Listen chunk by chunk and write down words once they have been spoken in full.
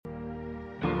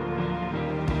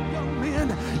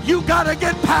You got to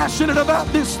get passionate about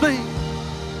this thing.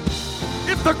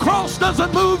 If the cross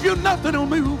doesn't move you, nothing will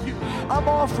move you. I'm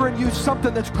offering you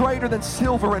something that's greater than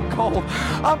silver and gold.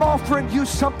 I'm offering you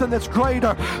something that's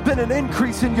greater than an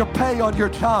increase in your pay on your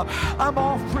job. I'm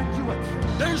offering you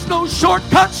There's no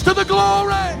shortcuts to the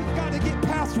glory. We've got to get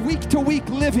past week-to-week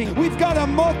living. We've got to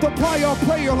multiply our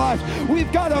prayer life.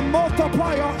 We've got to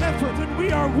multiply our effort. And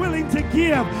we are willing to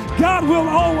give. God will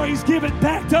always give it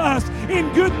back to us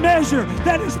in good measure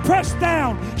that is pressed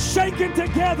down, shaken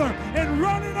together, and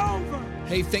running over.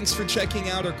 Hey, thanks for checking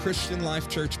out our Christian Life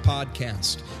Church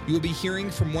podcast. You will be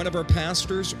hearing from one of our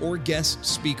pastors or guest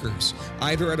speakers,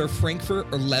 either at our Frankfort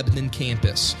or Lebanon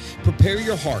campus. Prepare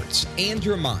your hearts and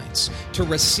your minds to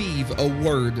receive a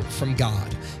word from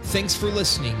God. Thanks for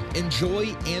listening.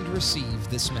 Enjoy and receive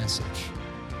this message.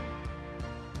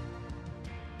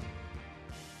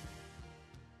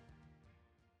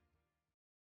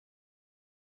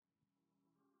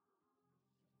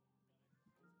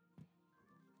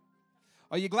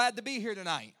 Are you glad to be here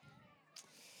tonight?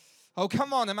 Oh,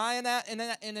 come on. Am I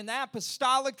in an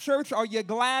apostolic church? Are you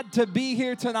glad to be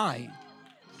here tonight?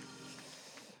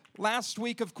 Last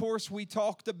week, of course, we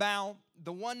talked about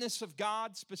the oneness of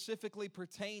God, specifically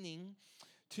pertaining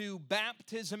to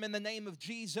baptism in the name of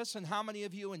Jesus. And how many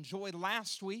of you enjoyed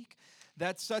last week?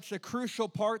 That's such a crucial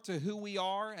part to who we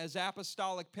are as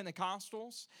apostolic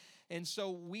Pentecostals. And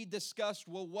so we discussed,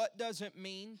 well, what does it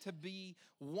mean to be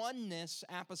oneness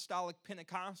apostolic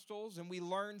Pentecostals? And we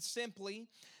learned simply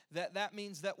that that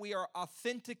means that we are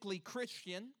authentically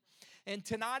Christian. And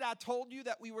tonight I told you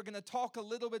that we were going to talk a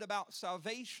little bit about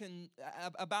salvation,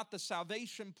 about the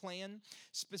salvation plan,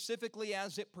 specifically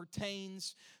as it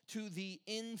pertains to the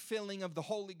infilling of the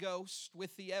Holy Ghost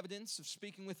with the evidence of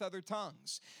speaking with other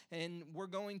tongues. And we're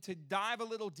going to dive a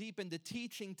little deep into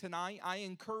teaching tonight. I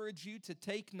encourage you to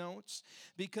take notes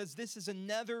because this is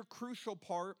another crucial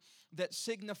part that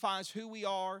signifies who we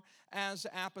are as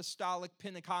apostolic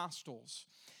Pentecostals.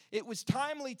 It was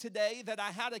timely today that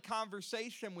I had a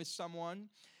conversation with someone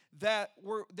that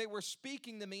they were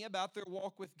speaking to me about their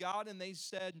walk with God, and they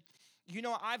said, you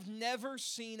know, I've never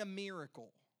seen a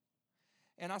miracle.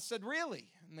 And I said, really?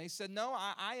 And they said, no,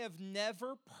 I have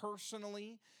never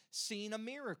personally seen a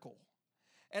miracle.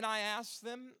 And I asked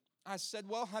them, I said,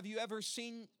 well, have you ever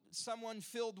seen someone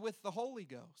filled with the Holy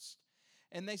Ghost?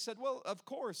 And they said, well, of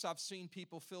course I've seen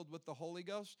people filled with the Holy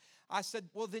Ghost. I said,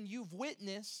 well, then you've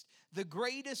witnessed the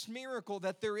greatest miracle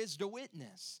that there is to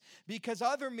witness. Because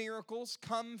other miracles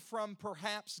come from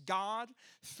perhaps God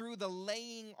through the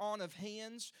laying on of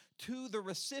hands to the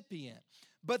recipient.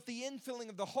 But the infilling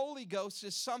of the Holy Ghost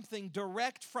is something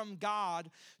direct from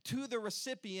God to the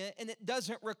recipient, and it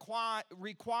doesn't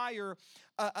require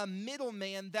a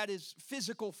middleman that is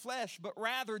physical flesh, but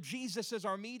rather Jesus is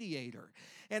our mediator.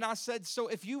 And I said, so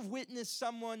if you've witnessed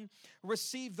someone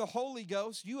receive the Holy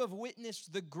Ghost, you have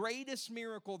witnessed the greatest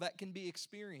miracle that can be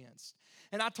experienced.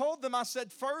 And I told them, I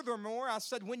said, furthermore, I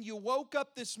said, when you woke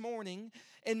up this morning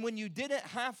and when you didn't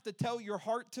have to tell your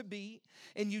heart to beat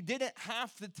and you didn't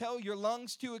have to tell your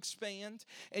lungs to expand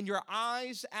and your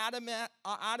eyes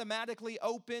automatically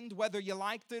opened whether you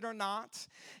liked it or not,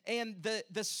 and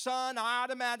the sun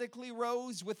automatically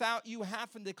rose without you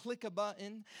having to click a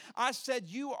button, I said,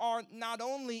 you are not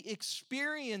only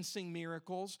experiencing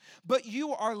miracles, but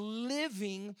you are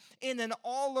living in an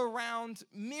all-around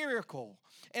miracle.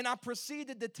 And I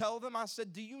proceeded to tell them, I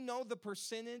said, do you know the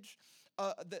percentage,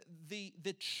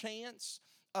 the chance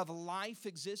of life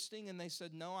existing? And they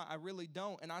said, no, I really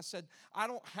don't. And I said, I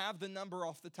don't have the number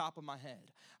off the top of my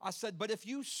head. I said, but if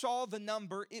you saw the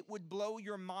number, it would blow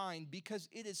your mind because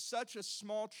it is such a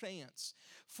small chance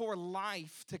for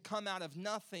life to come out of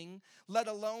nothing, let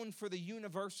alone for the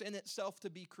universe in itself to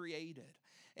be created.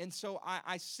 And so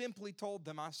I simply told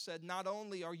them, I said, not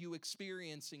only are you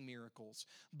experiencing miracles,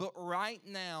 but right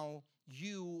now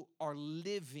you are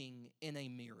living in a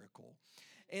miracle.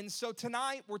 And so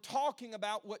tonight we're talking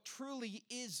about what truly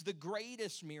is the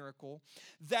greatest miracle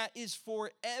that is for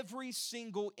every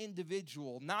single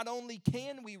individual. Not only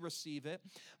can we receive it,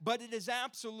 but it is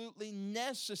absolutely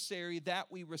necessary that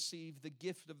we receive the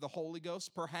gift of the Holy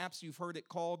Ghost. Perhaps you've heard it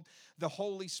called the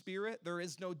Holy Spirit. There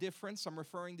is no difference. I'm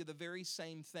referring to the very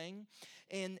same thing.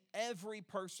 And every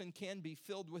person can be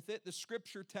filled with it. The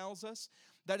scripture tells us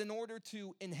that in order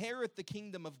to inherit the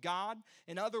kingdom of God,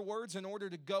 in other words, in order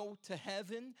to go to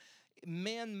heaven,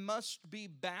 man must be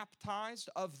baptized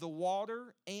of the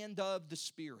water and of the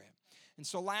Spirit. And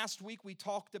so last week we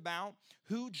talked about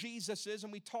who Jesus is,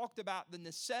 and we talked about the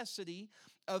necessity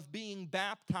of being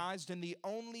baptized in the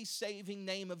only saving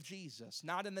name of Jesus,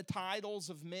 not in the titles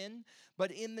of men, but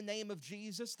in the name of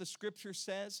Jesus. The scripture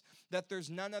says that there's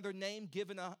none other name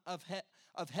given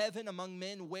of heaven among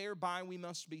men whereby we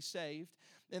must be saved.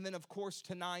 And then, of course,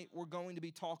 tonight we're going to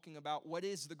be talking about what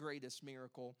is the greatest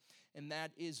miracle, and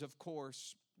that is, of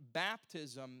course,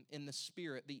 baptism in the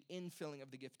Spirit, the infilling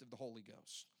of the gift of the Holy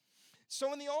Ghost.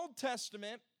 So in the Old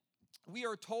Testament, we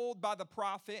are told by the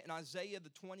prophet in Isaiah,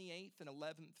 the 28th and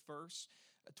 11th verse,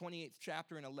 28th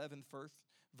chapter and 11th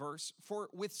verse, for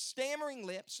with stammering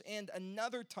lips and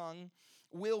another tongue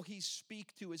will he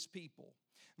speak to his people.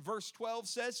 Verse 12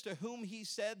 says, to whom he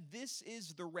said, this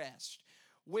is the rest,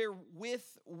 wherewith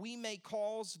we may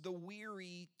cause the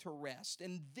weary to rest.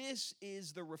 And this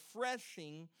is the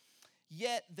refreshing,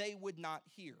 yet they would not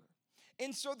hear.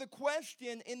 And so the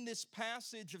question in this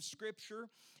passage of Scripture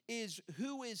is,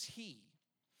 who is he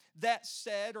that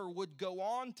said, or would go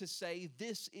on to say,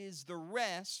 this is the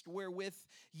rest wherewith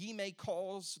ye may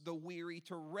cause the weary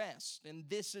to rest, and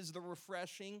this is the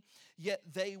refreshing, yet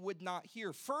they would not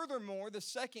hear. Furthermore, the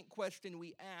second question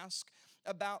we ask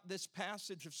about this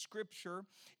passage of Scripture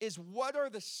is, what are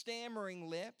the stammering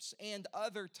lips and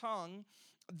other tongue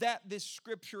that this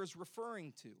Scripture is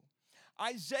referring to?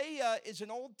 Isaiah is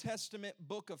an Old Testament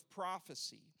book of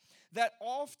prophecy that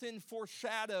often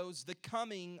foreshadows the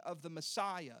coming of the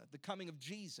Messiah, the coming of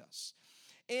Jesus.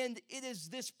 And it is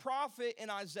this prophet in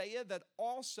Isaiah that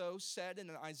also said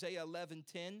in Isaiah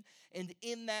 11:10, and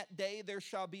in that day there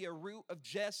shall be a root of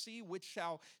Jesse, which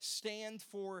shall stand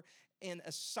for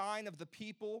a sign of the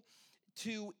people.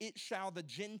 To it shall the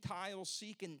Gentiles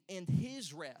seek, and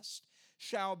his rest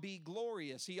shall be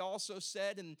glorious. He also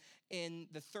said in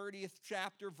the 30th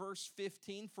chapter, verse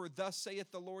 15, for thus saith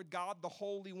the Lord God, the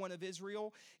Holy One of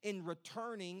Israel, in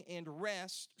returning and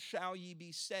rest shall ye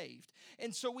be saved.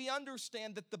 And so we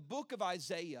understand that the book of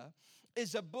Isaiah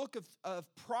is a book of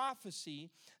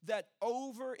prophecy that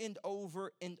over and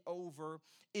over and over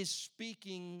is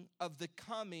speaking of the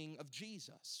coming of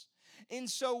Jesus. And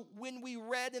so when we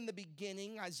read in the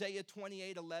beginning, Isaiah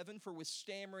 28:11, for with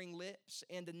stammering lips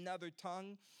and another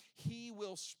tongue, he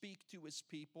will speak to his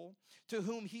people, to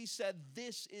whom he said,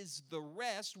 this is the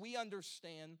rest, we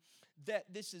understand that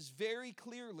this is very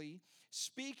clearly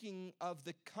speaking of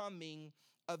the coming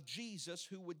of Jesus,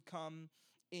 who would come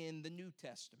in the New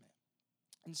Testament.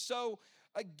 And so,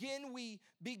 again, we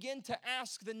begin to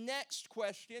ask the next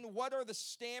question, what are the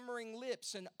stammering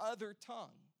lips and other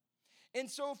tongue? And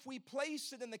so if we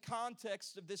place it in the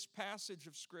context of this passage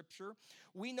of Scripture,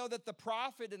 we know that the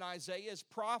prophet in Isaiah is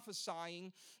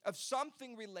prophesying of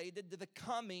something related to the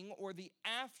coming or the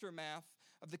aftermath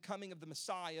of the coming of the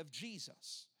Messiah, of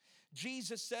Jesus.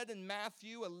 Jesus said in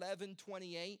Matthew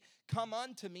 11:28, come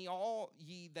unto me, all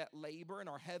ye that labor and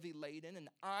are heavy laden, and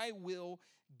I will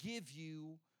give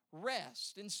you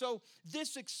rest. And so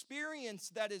this experience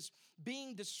that is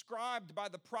being described by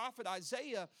the prophet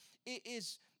Isaiah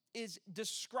is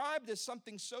described as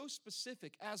something so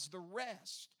specific as the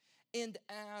rest and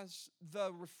as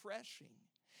the refreshing.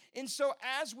 And so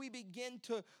as we begin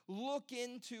to look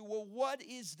into, well, what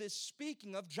is this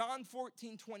speaking of? John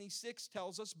 14:26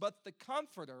 tells us, but the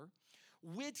Comforter,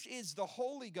 which is the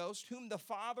Holy Ghost, whom the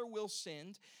Father will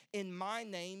send in my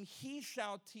name, he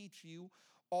shall teach you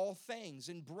all things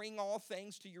and bring all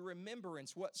things to your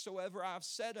remembrance, whatsoever I have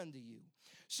said unto you.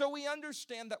 So we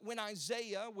understand that when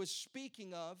Isaiah was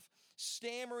speaking of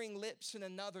stammering lips and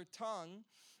another tongue,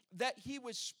 that he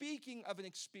was speaking of an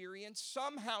experience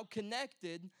somehow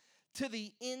connected to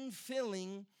the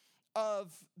infilling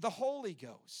of the Holy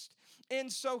Ghost.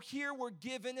 And so here we're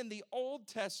given in the Old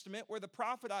Testament where the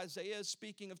prophet Isaiah is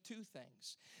speaking of two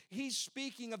things. He's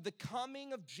speaking of the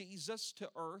coming of Jesus to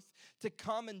earth to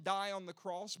come and die on the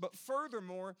cross, but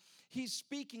furthermore, he's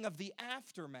speaking of the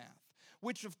aftermath,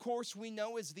 which of course we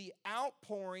know is the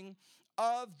outpouring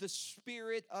of the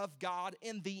Spirit of God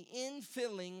and the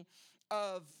infilling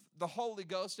of the Holy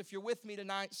Ghost. If you're with me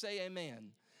tonight, say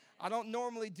amen. I don't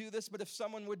normally do this, but if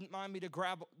someone wouldn't mind me to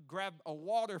grab a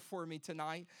water for me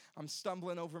tonight, I'm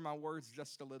stumbling over my words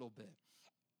just a little bit.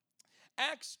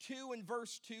 Acts 2 and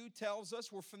verse 2 tells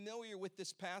us, we're familiar with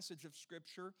this passage of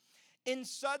Scripture, and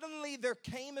suddenly there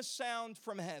came a sound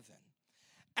from heaven,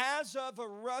 as of a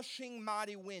rushing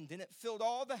mighty wind, and it filled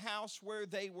all the house where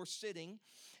they were sitting.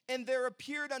 And there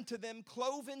appeared unto them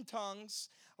cloven tongues,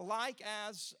 like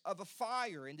as of a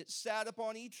fire, and it sat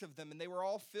upon each of them, and they were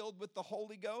all filled with the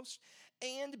Holy Ghost,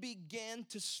 and began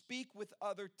to speak with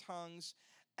other tongues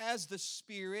as the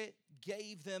Spirit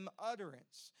gave them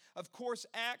utterance. Of course,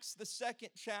 Acts, the 2nd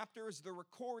chapter, is the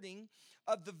recording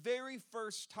of the very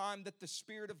first time that the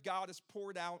Spirit of God is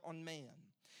poured out on man.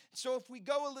 So if we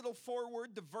go a little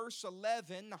forward to verse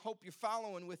 11, I hope you're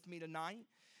following with me tonight.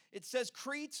 It says,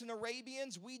 Cretes and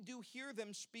Arabians, we do hear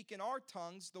them speak in our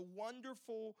tongues the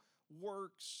wonderful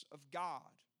works of God.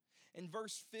 And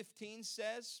verse 15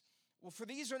 says, well, for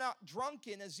these are not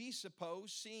drunken, as ye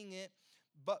suppose, seeing it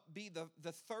but be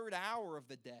the third hour of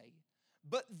the day.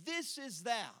 But this is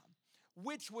that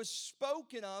which was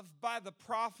spoken of by the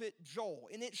prophet Joel.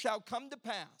 And it shall come to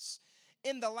pass,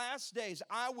 in the last days,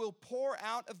 I will pour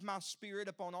out of my spirit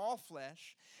upon all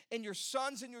flesh, and your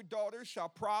sons and your daughters shall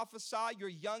prophesy, your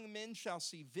young men shall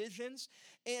see visions,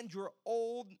 and your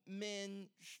old men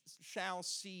shall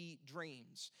see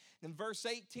dreams. In verse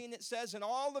 18 it says, and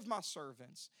all of my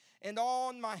servants and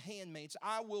on my handmaids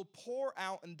I will pour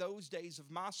out in those days of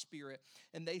my spirit,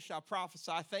 and they shall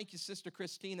prophesy. Thank you, Sister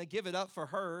Christina. Give it up for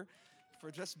her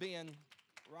for just being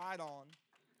right on.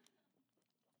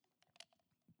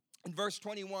 And verse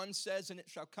 21 says, and it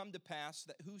shall come to pass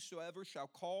that whosoever shall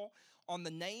call on the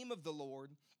name of the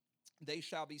Lord, they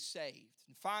shall be saved.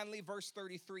 And finally, verse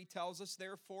 33 tells us,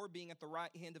 therefore, being at the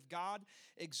right hand of God,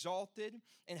 exalted,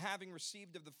 and having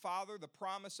received of the Father the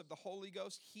promise of the Holy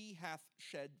Ghost, he hath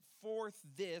shed forth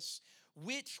this,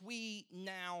 which we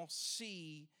now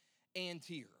see and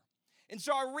hear. And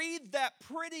so I read that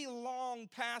pretty long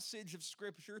passage of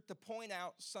Scripture to point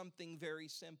out something very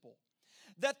simple.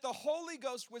 That the Holy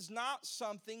Ghost was not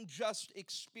something just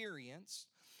experienced.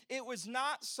 It was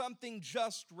not something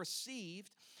just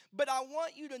received. But I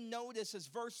want you to notice, as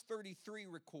verse 33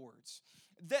 records,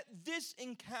 that this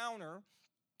encounter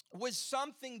was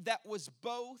something that was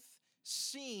both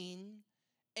seen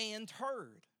and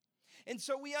heard. And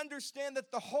so we understand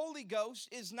that the Holy Ghost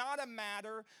is not a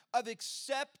matter of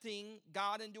accepting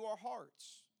God into our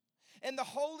hearts. And the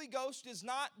Holy Ghost is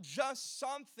not just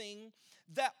something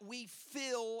that we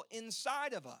feel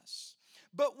inside of us.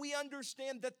 But we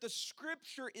understand that the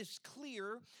Scripture is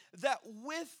clear that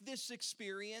with this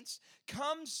experience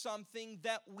comes something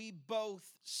that we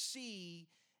both see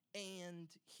and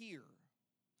hear.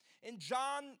 In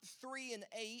John 3 and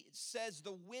 8 it says,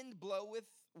 the wind bloweth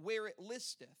where it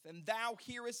listeth, and thou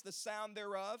hearest the sound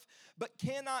thereof, but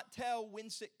cannot tell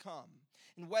whence it come,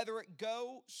 and whether it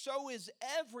go. So is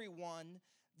everyone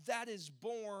that is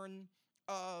born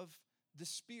of the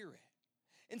Spirit.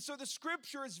 And so the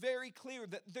Scripture is very clear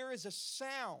that there is a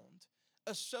sound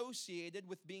associated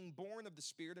with being born of the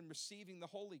Spirit and receiving the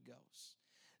Holy Ghost.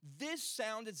 This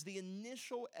sound is the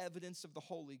initial evidence of the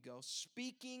Holy Ghost,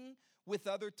 speaking with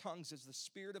other tongues as the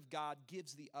Spirit of God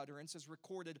gives the utterance, as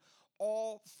recorded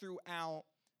all throughout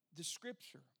the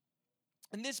Scripture.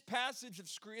 In this passage of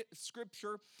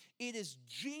Scripture, it is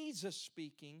Jesus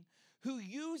speaking who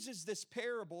uses this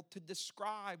parable to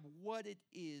describe what it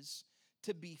is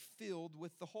to be filled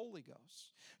with the Holy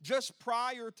Ghost. Just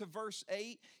prior to verse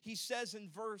 8, he says in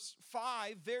verse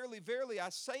 5, verily, verily, I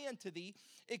say unto thee,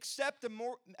 except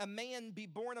a man be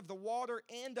born of the water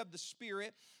and of the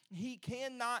Spirit, he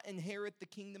cannot inherit the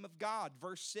kingdom of God.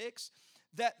 Verse 6,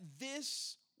 that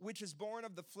this which is born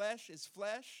of the flesh is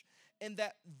flesh, and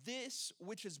that this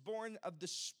which is born of the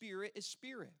Spirit is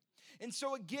spirit. And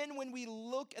so again, when we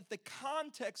look at the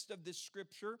context of this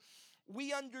Scripture,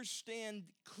 we understand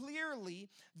clearly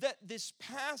that this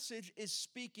passage is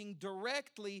speaking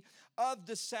directly of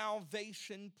the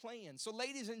salvation plan. So,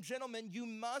 ladies and gentlemen, you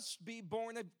must be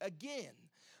born again,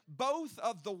 both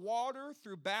of the water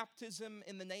through baptism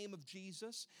in the name of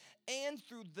Jesus and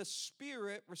through the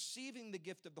Spirit receiving the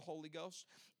gift of the Holy Ghost.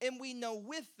 And we know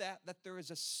with that there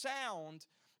is a sound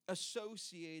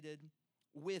associated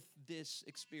with this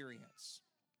experience.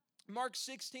 Mark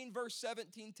 16 verse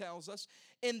 17 tells us,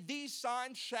 and these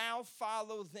signs shall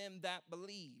follow them that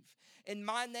believe. In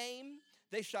my name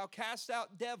they shall cast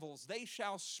out devils. They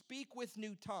shall speak with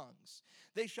new tongues.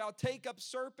 They shall take up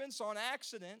serpents on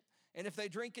accident. And if they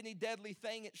drink any deadly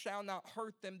thing, it shall not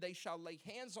hurt them. They shall lay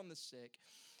hands on the sick,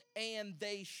 and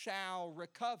they shall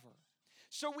recover.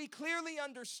 So we clearly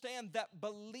understand that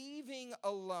believing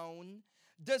alone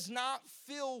does not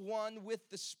fill one with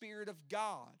the Spirit of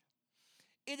God.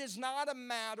 It is not a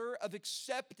matter of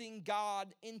accepting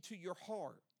God into your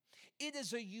heart. It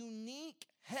is a unique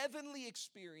heavenly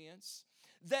experience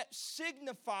that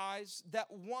signifies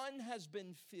that one has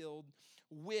been filled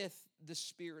with the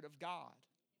Spirit of God.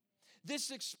 This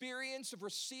experience of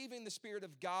receiving the Spirit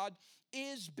of God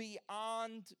is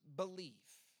beyond belief.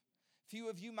 Few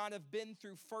of you might have been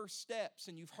through First Steps,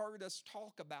 and you've heard us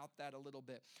talk about that a little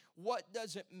bit. What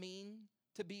does it mean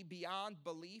to be beyond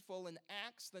belief? Well, in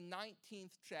Acts, the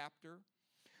 19th chapter,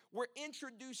 we're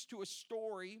introduced to a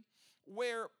story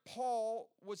where Paul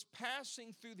was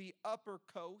passing through the upper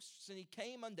coasts, and he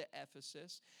came unto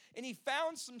Ephesus, and he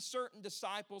found some certain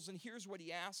disciples, and here's what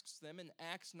he asks them in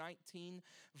Acts 19,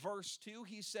 verse 2.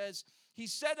 He says, he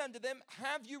said unto them,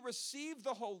 have you received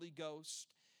the Holy Ghost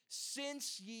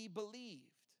since ye believed?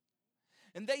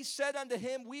 And they said unto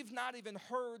him, we've not even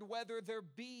heard whether there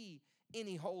be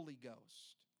any Holy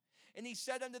Ghost. And he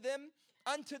said unto them,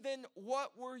 unto then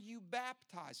what were you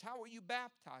baptized? How were you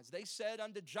baptized? They said,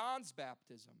 unto John's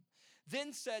baptism.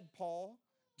 Then said Paul,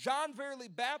 John verily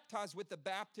baptized with the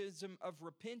baptism of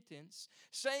repentance,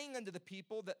 saying unto the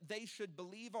people that they should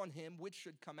believe on him which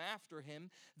should come after him,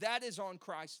 that is on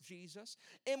Christ Jesus.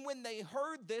 And when they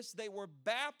heard this, they were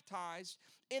baptized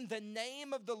in the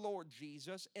name of the Lord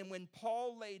Jesus. And when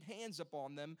Paul laid hands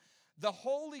upon them, the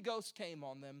Holy Ghost came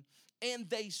on them, and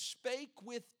they spake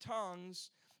with tongues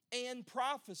and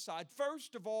prophesied.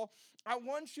 First of all, I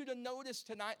want you to notice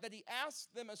tonight that he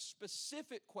asked them a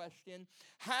specific question.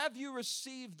 Have you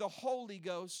received the Holy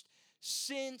Ghost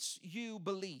since you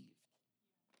believed?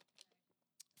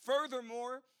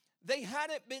 Furthermore, they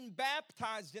hadn't been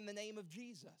baptized in the name of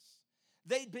Jesus.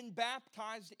 They'd been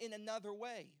baptized in another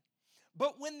way.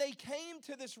 But when they came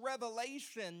to this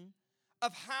revelation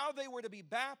of how they were to be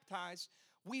baptized,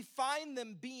 we find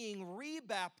them being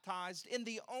rebaptized in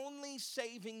the only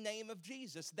saving name of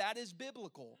Jesus. That is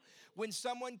biblical. When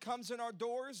someone comes in our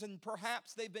doors and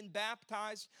perhaps they've been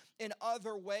baptized in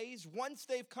other ways, once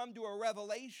they've come to a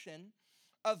revelation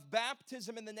of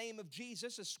baptism in the name of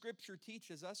Jesus, as Scripture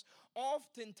teaches us,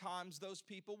 oftentimes those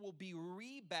people will be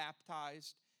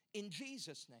rebaptized in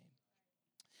Jesus' name.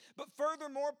 But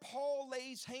furthermore, Paul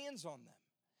lays hands on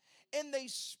them, and they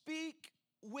speak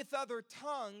with other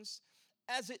tongues,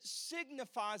 as it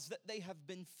signifies that they have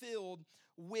been filled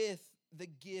with the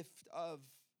gift of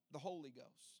the Holy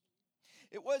Ghost.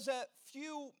 It was a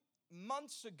few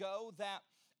months ago that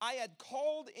I had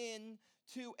called in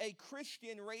to a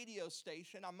Christian radio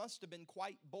station. I must have been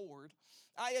quite bored.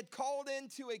 I had called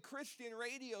into a Christian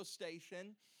radio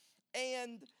station,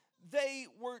 and they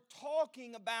were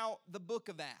talking about the book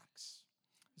of Acts.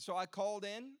 So I called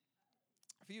in.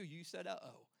 A few of you said,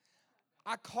 uh-oh.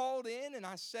 I called in and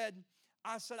I said,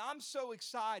 I'm so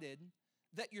excited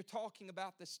that you're talking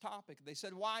about this topic. They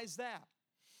said, why is that?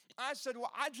 I said,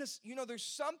 well, there's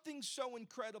something so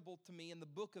incredible to me in the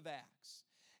book of Acts.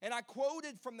 And I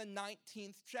quoted from the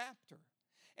 19th chapter.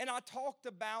 And I talked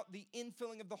about the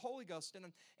infilling of the Holy Ghost.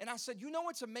 And I said, you know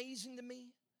what's amazing to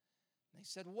me? And they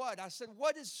said, what? I said,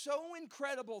 what is so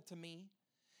incredible to me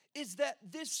is that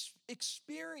this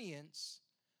experience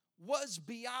was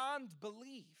beyond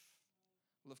belief.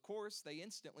 Well, of course, they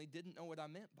instantly didn't know what I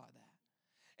meant by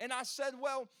that. And I said,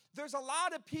 well, there's a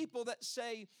lot of people that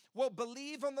say, well,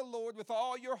 believe on the Lord with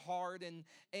all your heart, and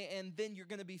then you're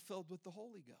going to be filled with the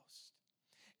Holy Ghost.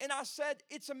 And I said,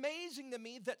 it's amazing to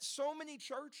me that so many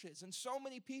churches and so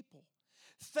many people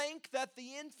think that the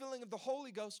infilling of the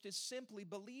Holy Ghost is simply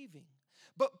believing.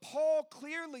 But Paul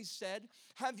clearly said,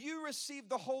 have you received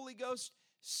the Holy Ghost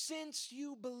since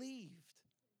you believed?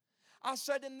 I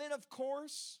said, and then of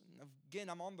course, again,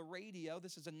 I'm on the radio.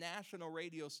 This is a national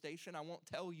radio station. I won't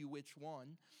tell you which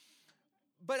one.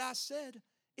 But I said,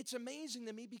 it's amazing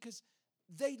to me because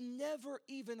they never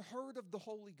even heard of the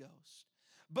Holy Ghost.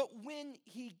 But when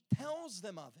he tells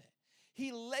them of it,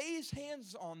 he lays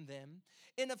hands on them,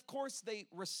 and of course they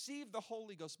receive the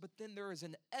Holy Ghost, but then there is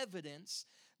an evidence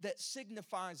that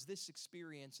signifies this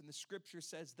experience, and the Scripture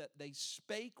says that they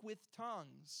spake with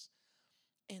tongues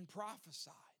and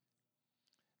prophesied.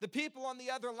 The people on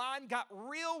the other line got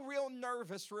real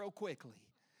nervous real quickly.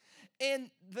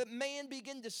 And the man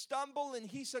began to stumble, and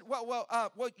he said, well,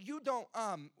 you don't,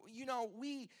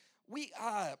 we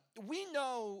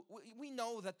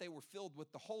know that they were filled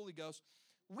with the Holy Ghost.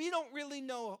 We don't really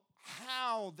know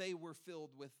how they were filled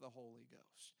with the Holy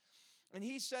Ghost. And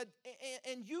he said,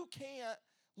 and you can't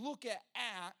look at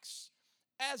Acts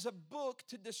as a book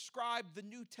to describe the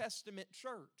New Testament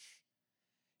church.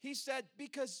 He said,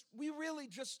 because we really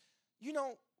just,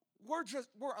 we're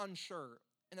unsure.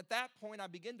 And at that point, I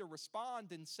begin to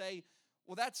respond and say,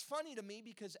 well, that's funny to me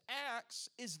because Acts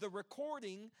is the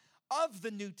recording of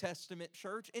the New Testament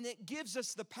church, and it gives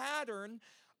us the pattern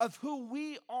of who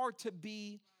we are to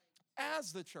be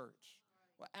as the church.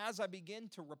 Well, as I begin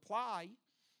to reply,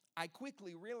 I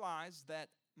quickly realized that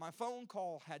my phone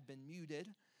call had been muted,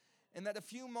 and that a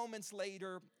few moments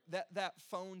later, that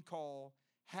phone call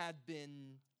had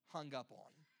been hung up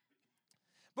on.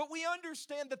 But we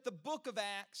understand that the book of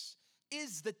Acts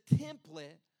is the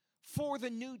template for the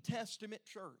New Testament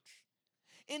church.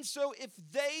 And so if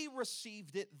they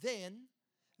received it then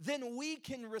we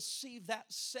can receive that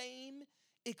same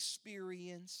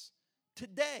experience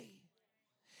today.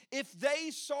 If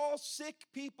they saw sick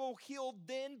people healed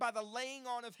then by the laying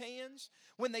on of hands,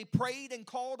 when they prayed and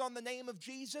called on the name of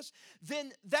Jesus,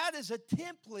 then that is a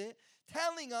template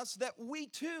telling us that we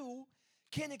too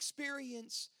can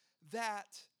experience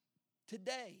that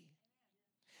today.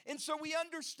 And so we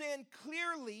understand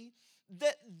clearly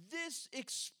that this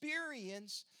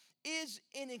experience is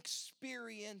an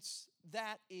experience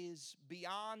that is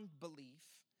beyond belief,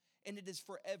 and it is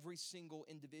for every single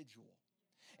individual.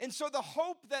 And so the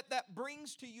hope that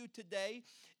brings to you today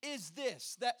is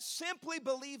this, that simply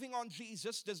believing on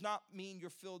Jesus does not mean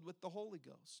you're filled with the Holy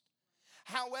Ghost.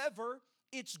 However,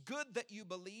 it's good that you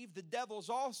believe. The devils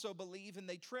also believe and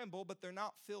they tremble, but they're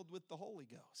not filled with the Holy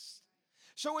Ghost.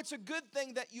 So it's a good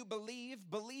thing that you believe.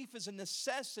 Belief is a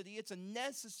necessity. It's a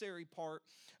necessary part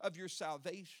of your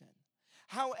salvation.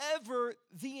 However,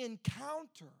 the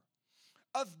encounter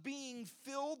of being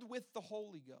filled with the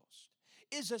Holy Ghost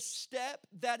is a step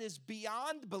that is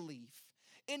beyond belief,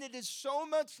 and it is so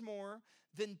much more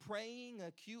than praying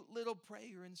a cute little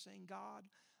prayer and saying, God,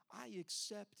 I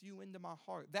accept you into my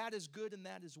heart. That is good and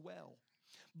that is well.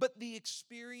 But the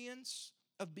experience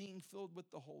of being filled with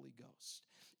the Holy Ghost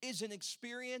is an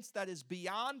experience that is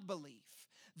beyond belief,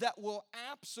 that will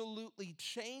absolutely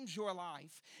change your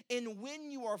life. And when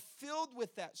you are filled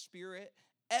with that Spirit,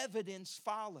 evidence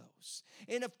follows.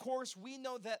 And of course, we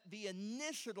know that the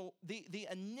initial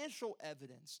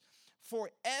evidence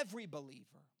for every believer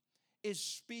is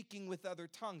speaking with other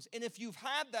tongues. And if you've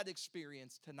had that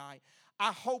experience tonight,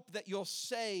 I hope that you'll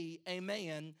say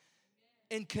amen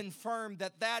and confirm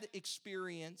that that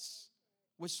experience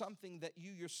was something that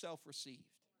you yourself received.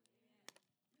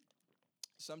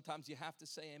 Sometimes you have to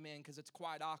say amen because it's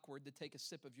quite awkward to take a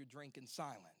sip of your drink in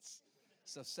silence.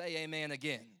 So say amen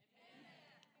again.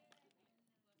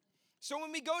 So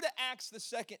when we go to Acts, the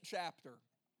 2nd chapter,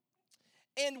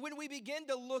 and when we begin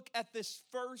to look at this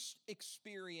first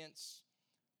experience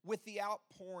with the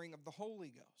outpouring of the Holy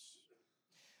Ghost,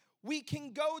 we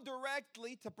can go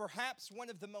directly to perhaps one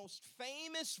of the most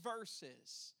famous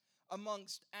verses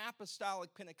amongst apostolic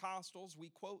Pentecostals. We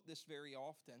quote this very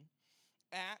often.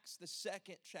 Acts, the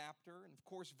 2nd chapter, and of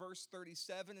course, verse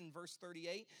 37 and verse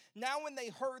 38. Now when they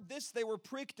heard this, they were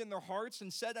pricked in their hearts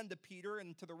and said unto Peter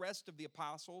and to the rest of the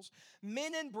apostles,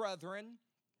 Men and brethren,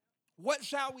 what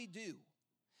shall we do?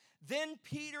 Then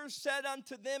Peter said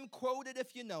unto them, quote it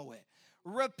if you know it,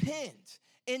 Repent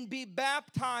and be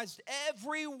baptized,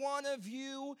 every one of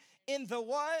you, in the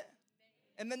what?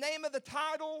 In the name of the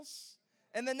titles?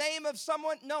 In the name of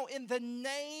someone? No, in the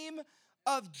name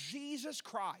of Jesus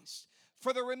Christ,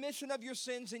 for the remission of your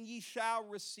sins, and ye shall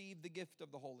receive the gift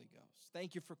of the Holy Ghost.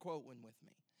 Thank you for quoting with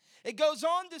me. It goes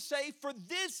on to say, For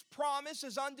this promise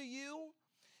is unto you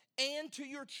and to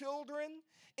your children,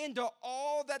 and to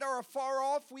all that are afar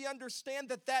off. We understand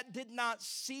that that did not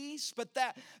cease, but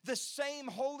that the same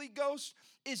Holy Ghost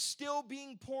is still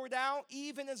being poured out,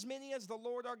 even as many as the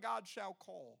Lord our God shall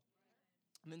call.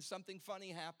 And then something funny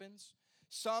happens.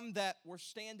 Some that were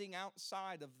standing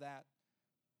outside of that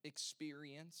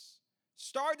experience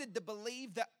started to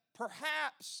believe that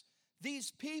perhaps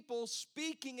these people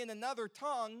speaking in another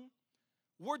tongue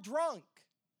were drunk.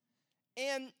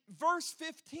 And verse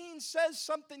 15 says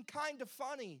something kind of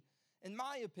funny, in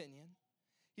my opinion.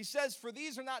 He says, For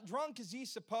these are not drunk as ye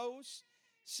suppose,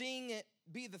 seeing it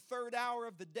be the 3rd hour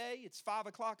of the day. It's 5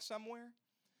 o'clock somewhere.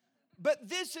 But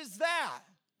this is that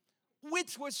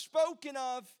which was spoken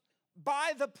of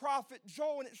by the prophet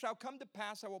Joel, and it shall come to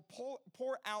pass, I will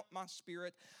pour out my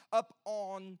Spirit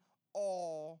upon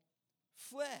all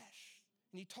flesh.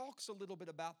 And he talks a little bit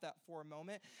about that for a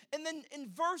moment. And then in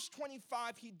verse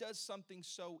 25, he does something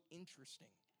so interesting.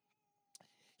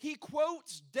 He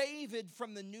quotes David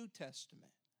from the New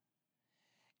Testament.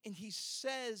 And he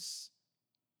says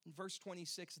in verse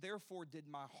 26, Therefore did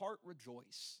my heart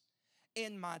rejoice,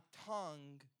 and my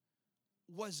tongue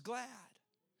was glad.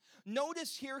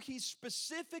 Notice here he's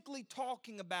specifically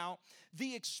talking about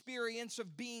the experience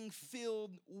of being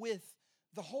filled with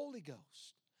the Holy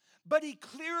Ghost. But he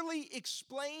clearly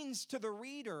explains to the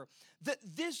reader that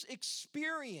this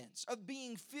experience of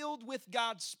being filled with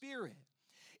God's Spirit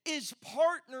is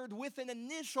partnered with an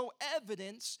initial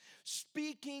evidence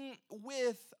speaking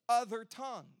with other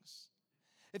tongues.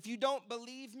 If you don't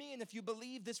believe me, and if you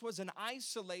believe this was an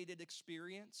isolated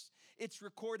experience, it's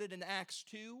recorded in Acts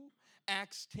 2,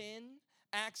 Acts 10,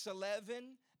 Acts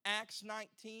 11, Acts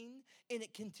 19, and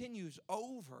it continues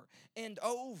over and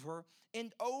over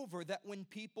and over that when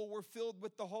people were filled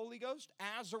with the Holy Ghost,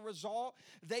 as a result,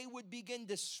 they would begin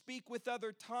to speak with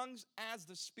other tongues as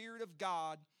the Spirit of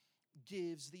God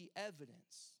gives the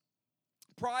evidence.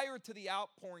 Prior to the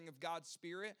outpouring of God's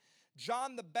Spirit,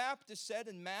 John the Baptist said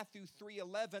in Matthew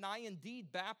 3:11, I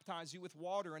indeed baptize you with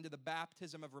water unto the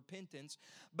baptism of repentance,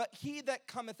 but he that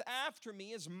cometh after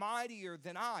me is mightier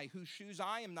than I, whose shoes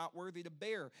I am not worthy to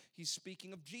bear. He's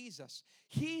speaking of Jesus.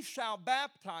 He shall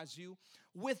baptize you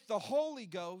with the Holy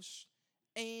Ghost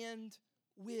and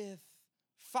with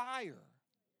fire.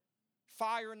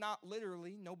 Fire, not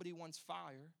literally, nobody wants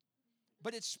fire.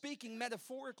 But it's speaking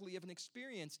metaphorically of an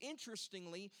experience.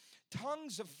 Interestingly,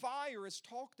 tongues of fire is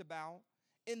talked about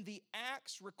in the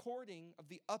Acts recording of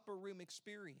the upper room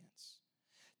experience.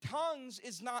 Tongues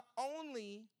is not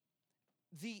only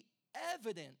the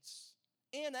evidence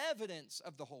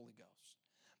of the Holy Ghost,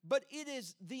 but it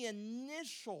is the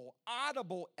initial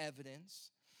audible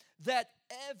evidence that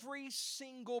every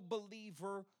single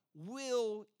believer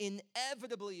will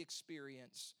inevitably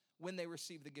experience when they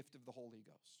receive the gift of the Holy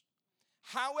Ghost.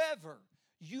 However,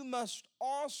 you must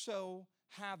also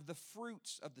have the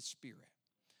fruits of the Spirit,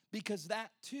 because that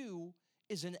too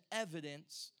is an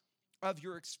evidence of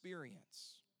your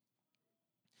experience.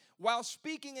 While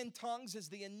speaking in tongues is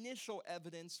the initial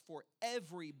evidence for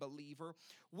every believer,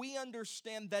 we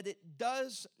understand that it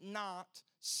does not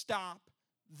stop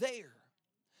there,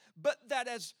 but that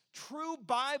as true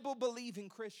Bible-believing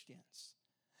Christians,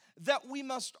 that we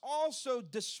must also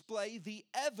display the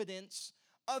evidence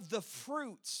of the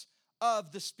fruits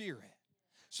of the Spirit.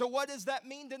 So what does that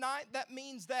mean tonight? That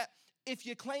means that if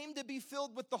you claim to be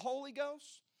filled with the Holy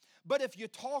Ghost, but if you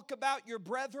talk about your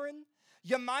brethren,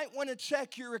 you might want to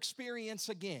check your experience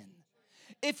again.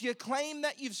 If you claim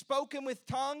that you've spoken with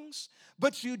tongues,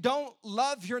 but you don't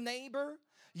love your neighbor,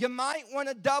 you might want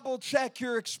to double check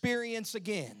your experience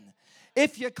again.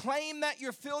 If you claim that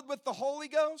you're filled with the Holy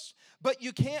Ghost, but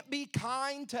you can't be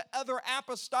kind to other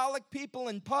apostolic people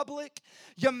in public,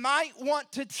 you might want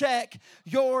to check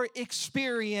your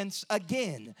experience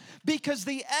again. Because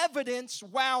the evidence,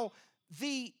 while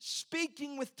the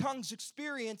speaking with tongues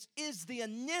experience is the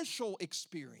initial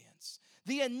experience,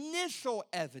 the initial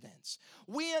evidence,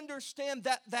 we understand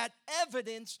that that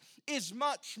evidence is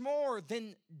much more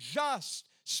than just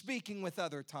speaking with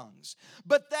other tongues.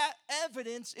 But that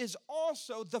evidence is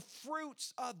also the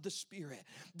fruits of the Spirit.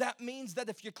 That means that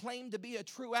if you claim to be a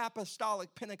true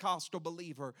apostolic Pentecostal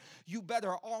believer, you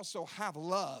better also have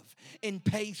love and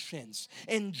patience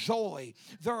and joy.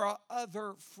 There are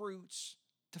other fruits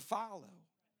to follow.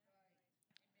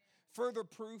 Further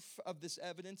proof of this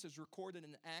evidence is recorded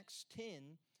in Acts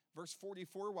 10, verse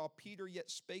 44, while Peter yet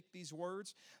spake these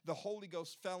words, the Holy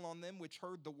Ghost fell on them which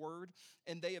heard the word,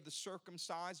 and they of the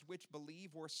circumcised which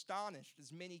believe were astonished,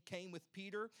 as many came with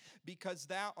Peter, because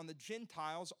that on the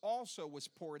Gentiles also was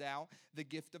poured out the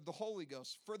gift of the Holy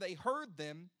Ghost. For they heard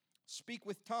them speak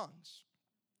with tongues,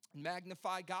 and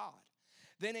magnify God.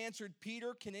 Then answered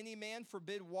Peter, can any man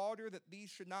forbid water that these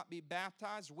should not be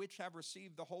baptized, which have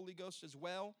received the Holy Ghost as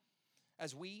well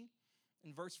as we?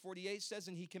 And verse 48 says,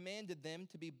 and he commanded them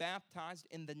to be baptized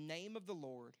in the name of the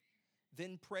Lord.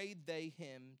 Then prayed they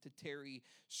him to tarry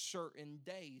certain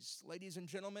days. Ladies and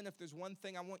gentlemen, if there's one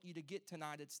thing I want you to get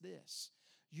tonight, it's this.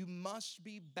 You must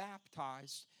be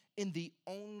baptized in the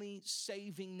only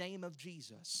saving name of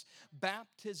Jesus.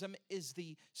 Baptism is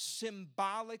the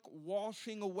symbolic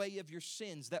washing away of your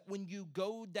sins, that when you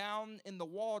go down in the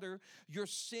water, your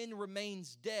sin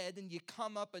remains dead and you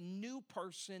come up a new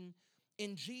person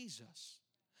in Jesus.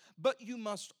 But you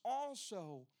must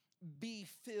also be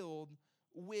filled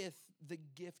with the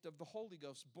gift of the Holy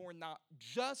Ghost, born not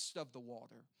just of the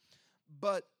water,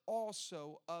 but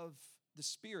also of the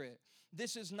Spirit.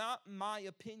 This is not my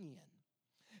opinion.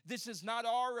 This is not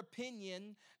our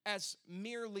opinion as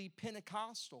merely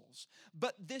Pentecostals,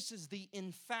 but this is the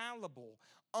infallible,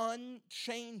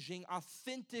 unchanging,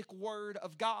 authentic Word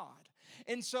of God.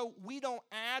 And so we don't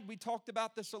add, we talked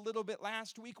about this a little bit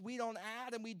last week, we don't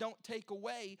add and we don't take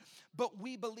away, but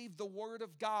we believe the Word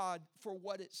of God for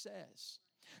what it says.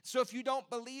 So if you don't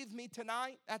believe me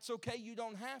tonight, that's okay, you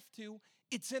don't have to.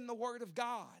 It's in the Word of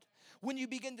God. When you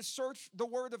begin to search the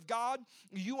Word of God,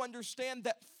 you understand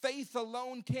that faith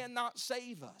alone cannot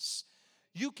save us.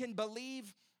 You can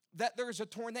believe that there's a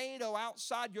tornado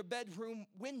outside your bedroom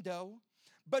window,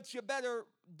 but you better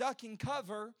duck and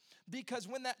cover, because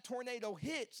when that tornado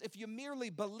hits, if you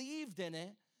merely believed in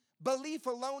it, belief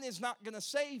alone is not going to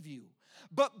save you.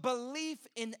 But belief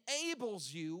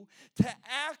enables you to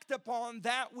act upon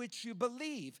that which you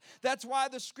believe. That's why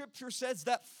the scripture says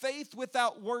that faith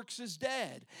without works is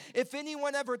dead. If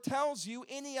anyone ever tells you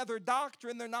any other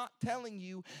doctrine, they're not telling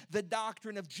you the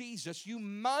doctrine of Jesus. You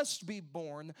must be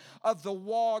born of the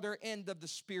water and of the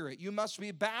Spirit. You must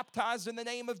be baptized in the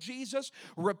name of Jesus,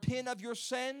 repent of your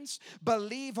sins,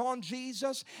 believe on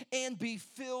Jesus, and be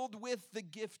filled with the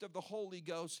gift of the Holy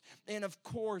Ghost. And of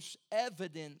course,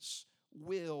 evidence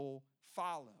will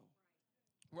follow.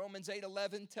 Romans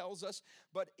 8:11 tells us,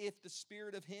 but if the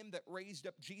Spirit of him that raised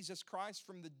up Jesus Christ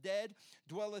from the dead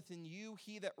dwelleth in you,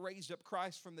 he that raised up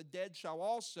Christ from the dead shall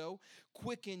also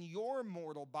quicken your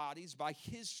mortal bodies by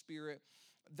his Spirit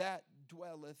that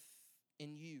dwelleth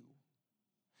in you.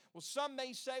 Well, some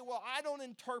may say, well, I don't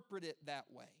interpret it that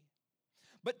way.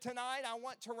 But tonight I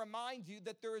want to remind you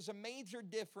that there is a major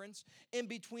difference in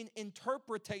between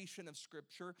interpretation of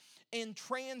Scripture and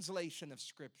translation of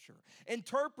Scripture.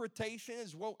 Interpretation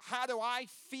is, well, how do I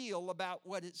feel about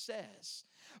what it says?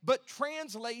 But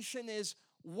translation is,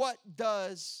 what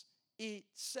does it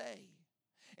say?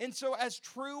 And so as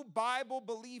true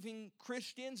Bible-believing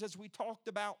Christians, as we talked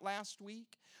about last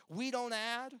week, we don't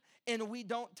add and we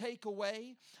don't take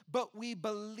away, but we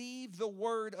believe the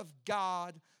Word of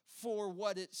God for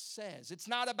what it says. It's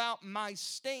not about my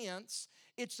stance,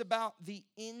 it's about the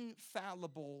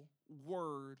infallible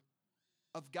Word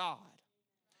of God.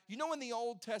 You know in the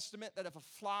Old Testament that if a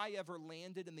fly ever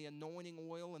landed in the anointing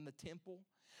oil in the temple,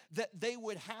 that they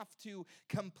would have to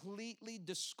completely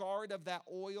discard of that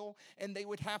oil, and they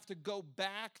would have to go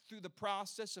back through the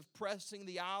process of pressing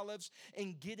the olives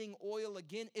and getting oil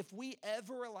again. If we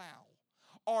ever allow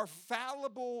our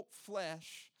fallible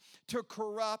flesh to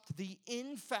corrupt the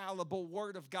infallible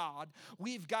Word of God,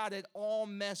 we've got it all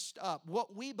messed up.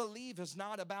 What we believe is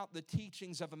not about the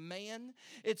teachings of a man.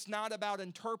 It's not about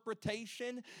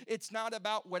interpretation. It's not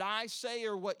about what I say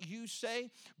or what you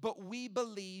say, but we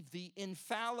believe the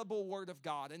infallible Word of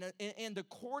God. And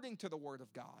according to the Word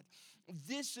of God,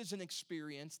 this is an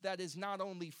experience that is not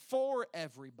only for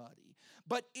everybody,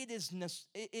 but it is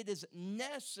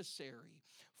necessary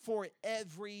for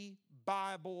every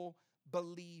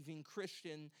Bible-believing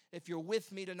Christian. If you're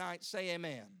with me tonight, say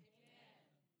amen. Amen.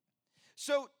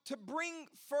 So to bring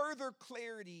further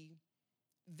clarity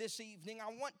this evening, I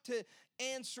want to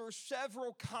answer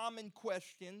several common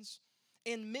questions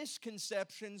and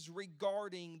misconceptions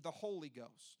regarding the Holy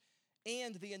Ghost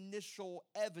and the initial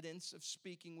evidence of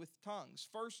speaking with tongues.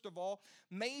 First of all,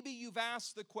 maybe you've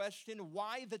asked the question,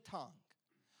 why the tongue?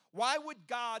 Why would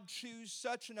God choose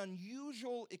such an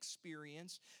unusual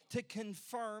experience to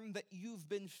confirm that you've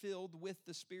been filled with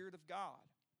the Spirit of God?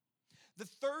 The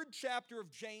 3rd chapter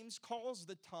of James calls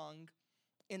the tongue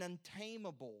an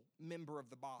untamable member of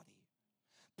the body.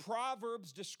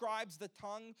 Proverbs describes the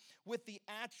tongue with the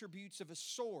attributes of a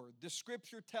sword. The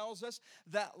scripture tells us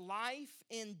that the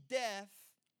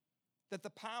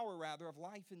power of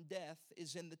life and death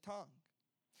is in the tongue.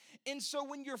 And so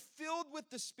when you're filled with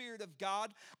the Spirit of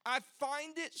God, I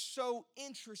find it so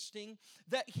interesting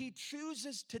that He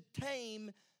chooses to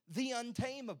tame the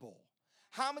untamable.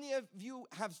 How many of you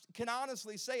can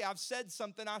honestly say, I've said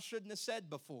something I shouldn't have said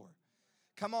before?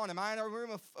 Come on, am I in a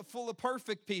room full of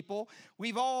perfect people?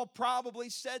 We've all probably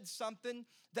said something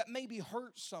that maybe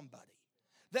hurt somebody,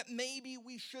 that maybe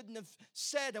we shouldn't have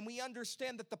said, and we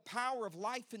understand that the power of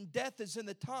life and death is in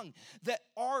the tongue, that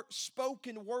our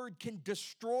spoken word can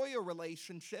destroy a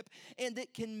relationship and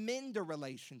it can mend a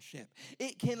relationship.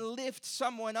 It can lift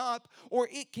someone up or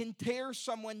it can tear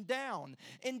someone down.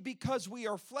 And because we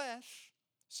are flesh,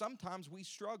 sometimes we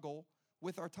struggle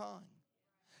with our tongue.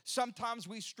 Sometimes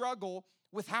we struggle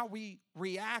with how we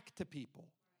react to people.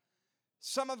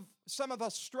 Some of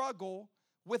us struggle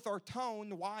with our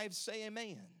tone. Wives, say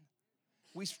amen.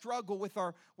 We struggle with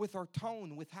our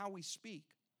tone, with how we speak.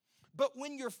 But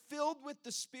when you're filled with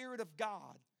the Spirit of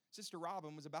God, Sister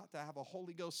Robin was about to have a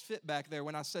Holy Ghost fit back there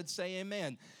when I said say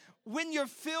amen. When you're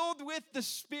filled with the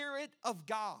Spirit of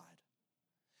God,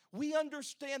 we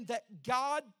understand that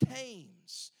God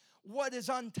tames what is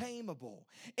untamable.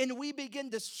 And we begin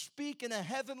to speak in a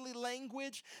heavenly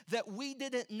language that we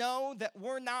didn't know, that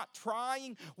we're not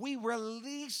trying. We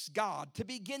release God to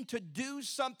begin to do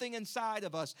something inside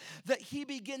of us, that He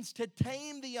begins to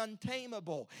tame the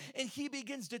untamable, and He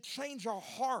begins to change our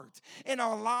heart and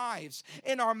our lives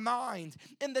and our mind.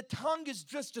 And the tongue is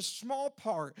just a small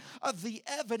part of the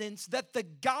evidence that the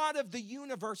God of the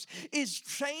universe is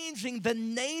changing the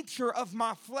nature of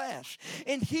my flesh,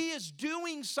 and He is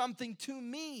doing something to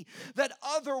me that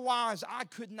otherwise I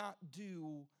could not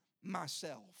do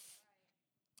myself.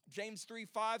 James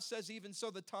 3:5 says, even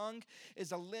so the tongue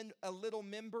is a little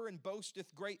member and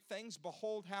boasteth great things.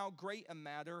 Behold, how great a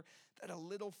matter that a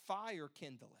little fire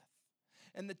kindleth.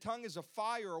 And the tongue is a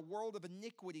fire, a world of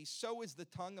iniquity. So is the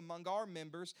tongue among our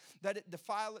members, that it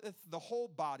defileth the whole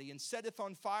body, and setteth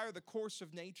on fire the course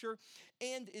of nature,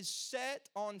 and is set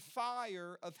on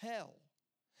fire of hell.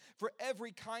 For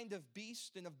every kind of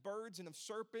beast, and of birds, and of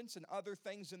serpents, and other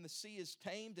things in the sea is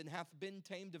tamed, and hath been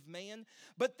tamed of man.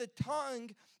 But the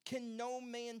tongue can no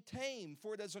man tame,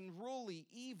 for it is unruly,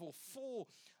 evil, full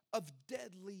of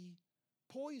deadly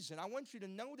poison. I want you to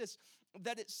notice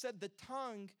that it said the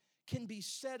tongue can be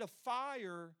set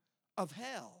afire of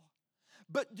hell.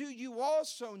 But do you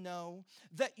also know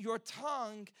that your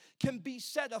tongue can be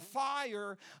set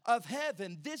afire of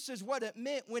heaven? This is what it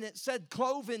meant when it said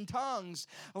cloven tongues,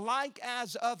 like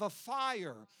as of a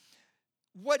fire.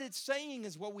 What it's saying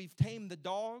is, well, we've tamed the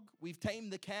dog, we've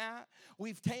tamed the cat,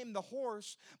 we've tamed the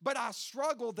horse, but I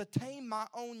struggle to tame my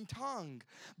own tongue.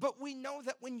 But we know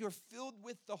that when you're filled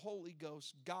with the Holy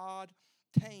Ghost, God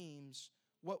tames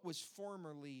what was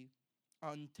formerly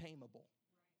untamable.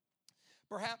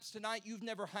 Perhaps tonight you've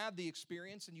never had the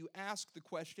experience and you ask the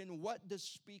question, what does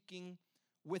speaking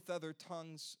with other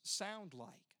tongues sound like?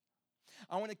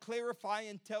 I want to clarify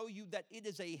and tell you that it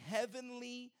is a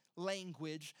heavenly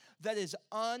language that is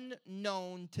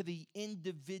unknown to the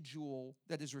individual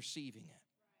that is receiving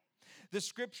it. The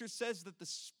scripture says that the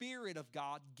Spirit of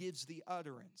God gives the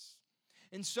utterance.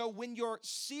 And so when you're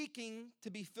seeking to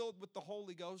be filled with the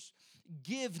Holy Ghost,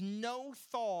 give no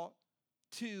thought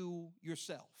to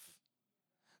yourself.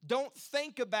 Don't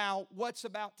think about what's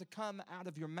about to come out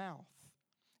of your mouth.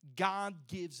 God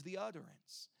gives the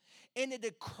utterance. And it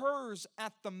occurs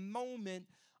at the moment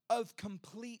of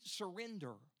complete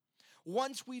surrender.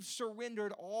 Once we've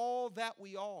surrendered all that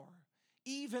we are,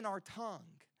 even our tongue,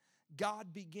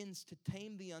 God begins to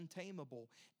tame the untamable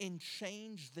and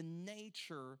change the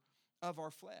nature of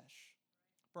our flesh.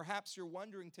 Perhaps you're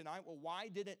wondering tonight, well, why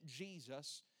didn't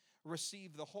Jesus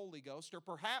receive the Holy Ghost? Or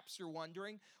perhaps you're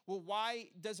wondering, well, why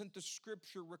doesn't the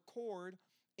scripture record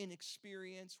an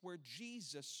experience where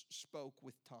Jesus spoke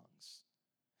with tongues?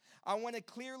 I want to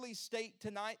clearly state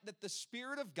tonight that the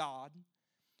Spirit of God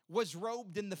was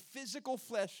robed in the physical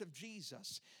flesh of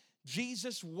Jesus.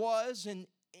 Jesus was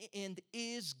and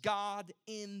is God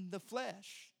in the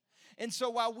flesh. And so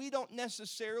while we don't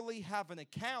necessarily have an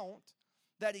account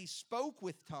that he spoke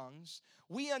with tongues,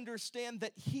 we understand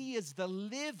that he is the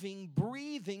living,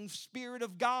 breathing Spirit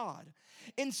of God.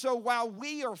 And so while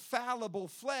we are fallible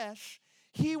flesh,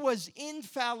 he was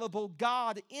infallible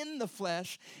God in the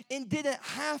flesh and didn't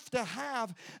have to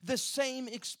have the same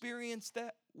experience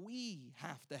that we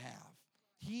have to have.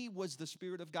 He was the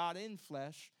Spirit of God in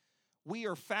flesh. We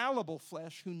are fallible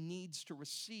flesh who needs to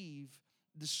receive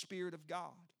the Spirit of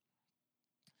God.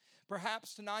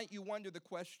 Perhaps tonight you wonder the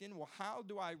question, well, how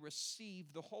do I receive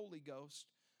the Holy Ghost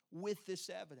with this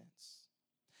evidence?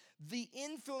 The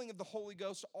infilling of the Holy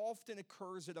Ghost often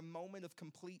occurs at a moment of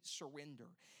complete surrender.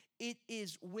 It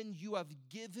is when you have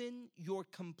given your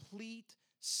complete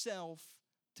self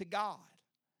to God.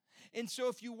 And so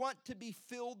if you want to be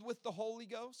filled with the Holy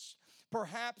Ghost,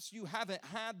 perhaps you haven't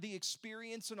had the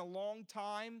experience in a long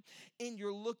time, and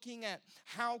you're looking at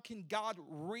how can God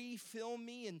refill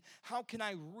me and how can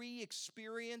I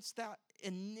re-experience that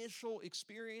initial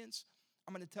experience.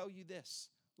 I'm going to tell you this: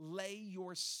 lay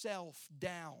yourself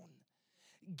down.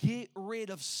 Get rid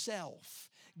of self.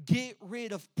 Get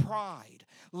rid of pride.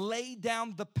 Lay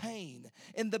down the pain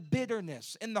and the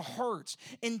bitterness and the hurts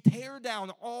and tear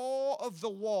down all of the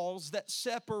walls that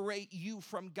separate you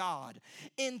from God,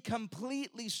 and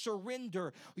completely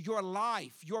surrender your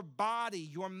life, your body,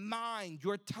 your mind,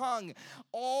 your tongue,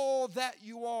 all that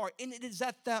you are. And it is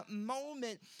at that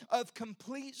moment of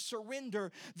complete surrender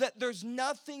that there's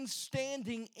nothing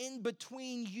standing in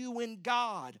between you and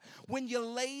God. When you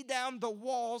lay down the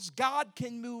walls, God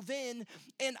can move in.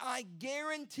 And I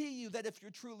guarantee you that if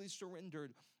you're truly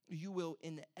surrendered, you will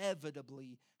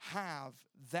inevitably have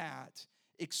that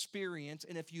experience.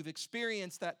 And if you've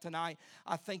experienced that tonight,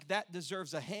 I think that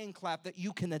deserves a hand clap, that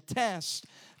you can attest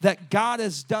that God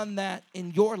has done that in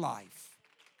your life.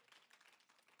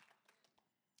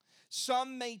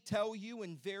 Some may tell you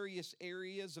in various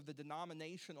areas of the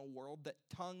denominational world that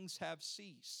tongues have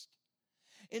ceased.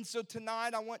 And so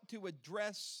tonight I want to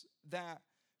address that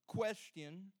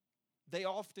question. They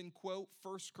often quote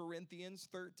 1 Corinthians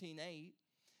 13:8,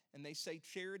 and they say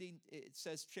it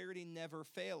says charity never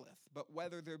faileth, but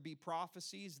whether there be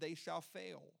prophecies, they shall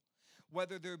fail.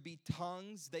 Whether there be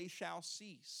tongues, they shall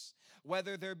cease.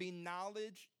 Whether there be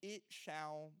knowledge, it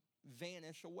shall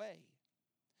vanish away.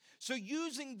 So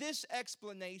using this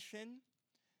explanation,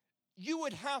 you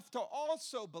would have to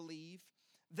also believe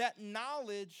that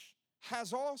knowledge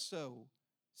has also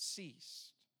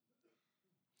ceased.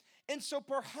 And so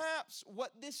perhaps what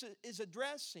this is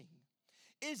addressing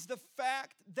is the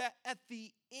fact that at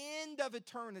the end of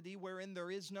eternity, wherein there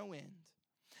is no end,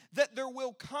 that there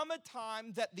will come a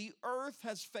time that the earth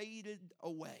has faded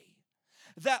away,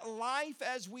 that life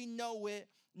as we know it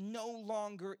no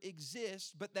longer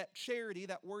exists, but that charity,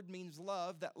 that word means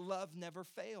love, that love never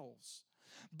fails.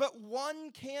 But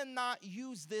one cannot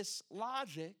use this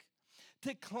logic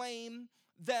to claim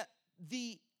that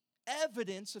the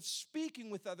evidence of speaking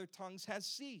with other tongues has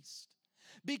ceased.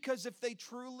 Because if they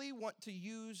truly want to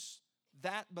use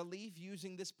that belief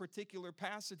using this particular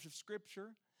passage of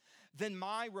Scripture, then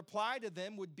my reply to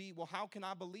them would be, well, how can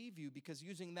I believe you? Because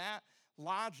using that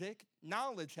logic,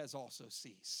 knowledge has also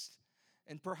ceased.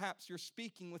 And perhaps you're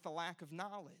speaking with a lack of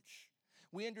knowledge.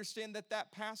 We understand that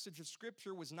that passage of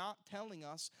Scripture was not telling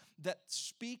us that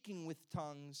speaking with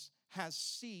tongues has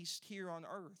ceased here on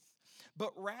earth,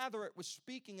 but rather it was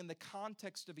speaking in the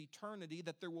context of eternity,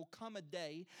 that there will come a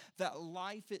day that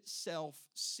life itself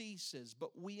ceases.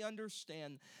 But we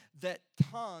understand that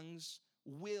tongues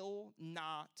will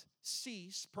not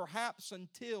cease, perhaps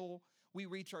until we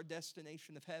reach our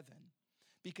destination of heaven.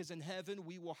 Because in heaven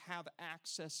we will have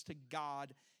access to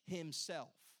God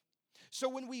Himself. So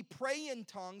when we pray in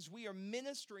tongues, we are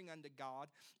ministering unto God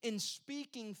in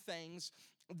speaking things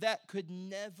that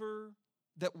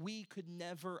we could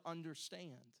never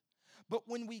understand. But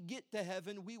when we get to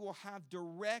heaven, we will have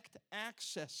direct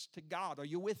access to God. Are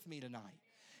you with me tonight?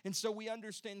 And so we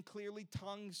understand clearly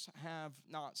tongues have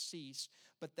not ceased,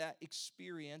 but that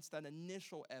experience, that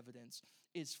initial evidence,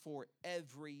 is for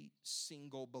every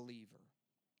single believer.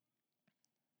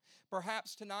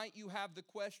 Perhaps tonight you have the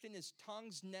question, is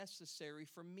tongues necessary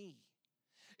for me?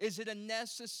 Is it a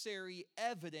necessary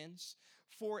evidence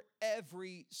for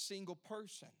every single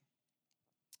person?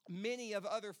 Many of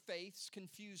other faiths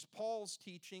confuse Paul's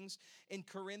teachings in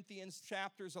Corinthians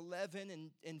chapters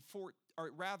 11 and 4,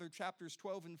 or rather chapters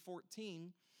 12 and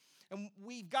 14. And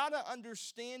we've got to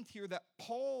understand here that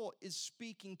Paul is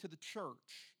speaking to the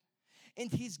church.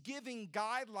 And he's giving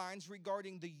guidelines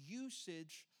regarding the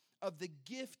usage of the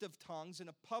gift of tongues in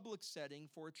a public setting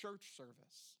for a church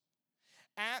service.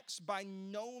 Acts by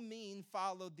no means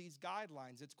followed these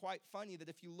guidelines. It's quite funny that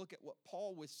if you look at what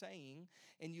Paul was saying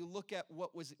and you look at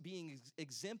what was being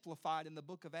exemplified in the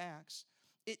book of Acts,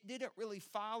 it didn't really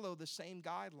follow the same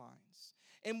guidelines.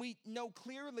 And we know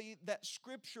clearly that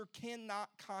Scripture cannot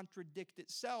contradict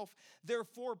itself.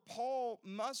 Therefore, Paul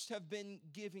must have been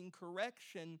giving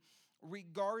correction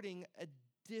regarding a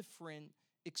different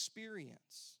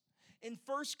experience. In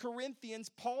 1 Corinthians,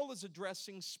 Paul is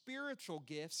addressing spiritual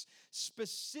gifts,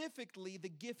 specifically the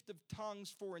gift of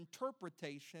tongues for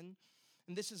interpretation.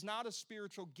 And this is not a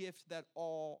spiritual gift that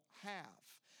all have.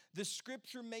 The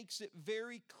Scripture makes it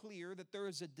very clear that there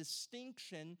is a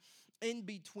distinction in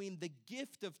between the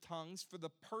gift of tongues for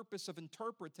the purpose of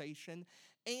interpretation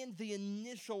and the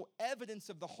initial evidence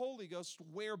of the Holy Ghost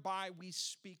whereby we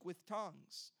speak with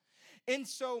tongues. And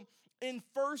so in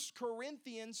 1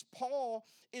 Corinthians, Paul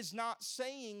is not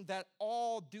saying that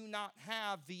all do not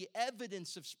have the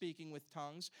evidence of speaking with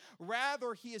tongues.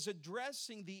 Rather, he is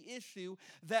addressing the issue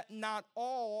that not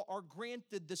all are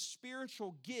granted the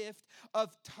spiritual gift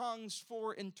of tongues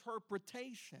for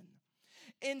interpretation.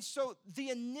 And so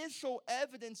the initial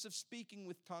evidence of speaking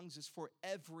with tongues is for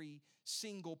every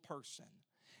single person.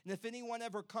 And if anyone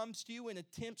ever comes to you and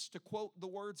attempts to quote the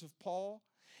words of Paul,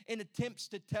 and attempts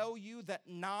to tell you that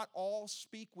not all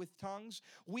speak with tongues,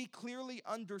 we clearly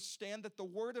understand that the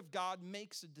Word of God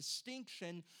makes a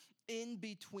distinction in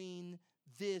between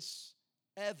this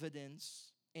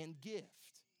evidence and gift.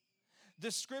 The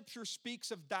Scripture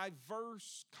speaks of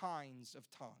diverse kinds of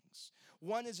tongues.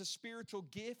 One is a spiritual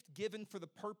gift given for the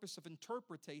purpose of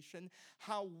interpretation.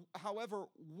 However,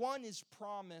 one is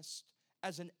promised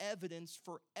as an evidence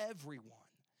for everyone.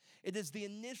 It is the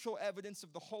initial evidence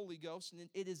of the Holy Ghost, and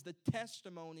it is the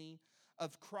testimony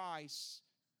of Christ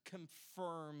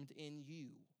confirmed in you.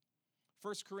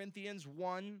 1 Corinthians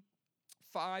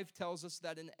 1:5 tells us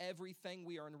that in everything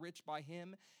we are enriched by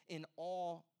Him, in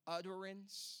all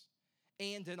utterance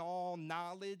and in all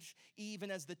knowledge, even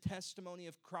as the testimony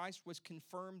of Christ was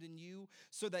confirmed in you,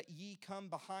 so that ye come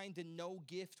behind in no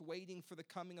gift, waiting for the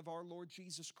coming of our Lord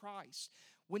Jesus Christ.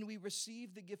 When we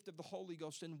receive the gift of the Holy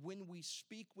Ghost and when we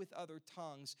speak with other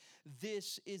tongues,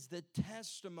 this is the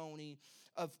testimony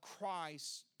of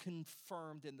Christ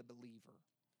confirmed in the believer.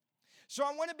 So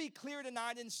I want to be clear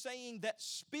tonight in saying that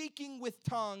speaking with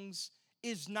tongues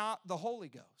is not the Holy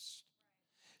Ghost.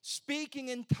 Speaking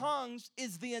in tongues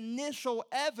is the initial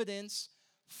evidence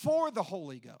for the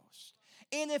Holy Ghost.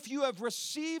 And if you have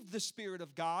received the Spirit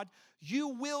of God, you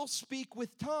will speak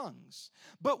with tongues.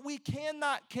 But we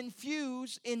cannot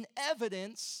confuse in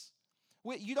evidence.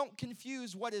 You don't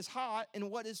confuse what is hot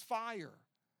and what is fire.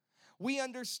 We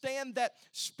understand that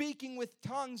speaking with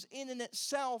tongues in and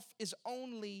itself is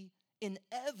only an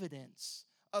evidence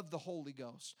of the Holy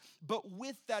Ghost. But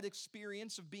with that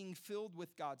experience of being filled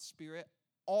with God's Spirit,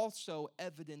 also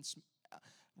evidence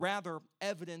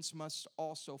must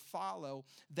also follow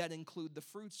that include the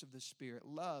fruits of the Spirit: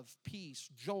 love, peace,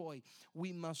 joy.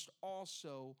 We must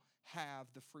also have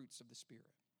the fruits of the Spirit.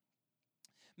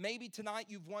 Maybe tonight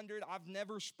you've wondered, I've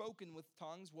never spoken with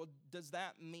tongues. Well, does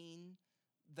that mean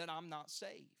that I'm not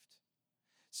saved?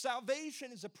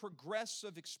 Salvation is a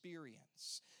progressive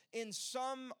experience. And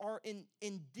some are in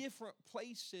different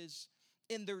places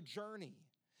in their journey.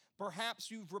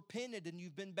 Perhaps you've repented and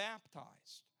you've been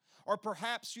baptized. Or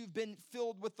perhaps you've been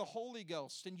filled with the Holy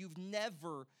Ghost and you've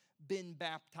never been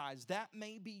baptized. That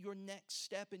may be your next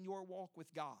step in your walk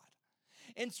with God.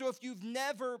 And so if you've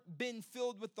never been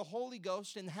filled with the Holy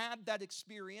Ghost and had that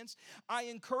experience, I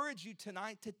encourage you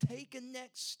tonight to take a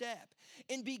next step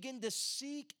and begin to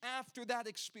seek after that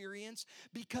experience,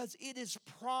 because it is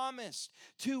promised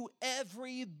to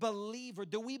every believer.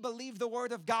 Do we believe the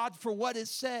Word of God for what it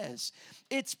says?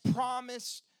 It's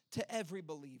promised to every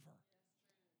believer.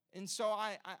 And so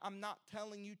I'm not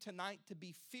telling you tonight to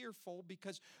be fearful,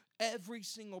 because every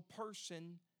single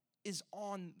person is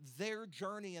on their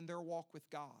journey and their walk with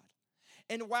God.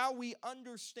 And while we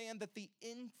understand that the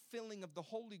infilling of the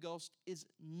Holy Ghost is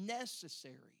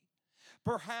necessary,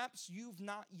 perhaps you've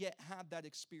not yet had that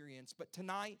experience. But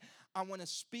tonight, I want to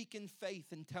speak in faith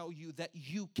and tell you that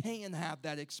you can have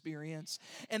that experience,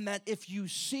 and that if you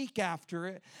seek after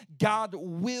it, God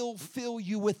will fill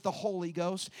you with the Holy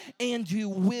Ghost, and you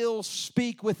will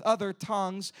speak with other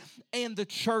tongues, and the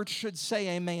church should say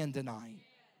amen tonight.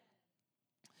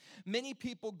 Many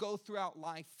people go throughout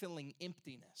life feeling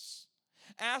emptiness,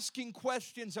 asking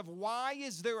questions of why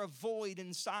is there a void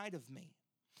inside of me?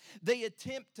 They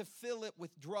attempt to fill it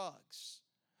with drugs,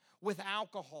 with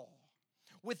alcohol,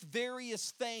 with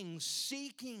various things,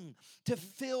 seeking to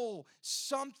fill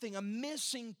something, a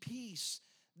missing piece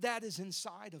that is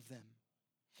inside of them.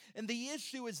 And the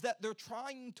issue is that they're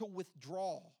trying to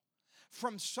withdraw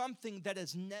from something that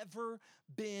has never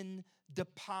been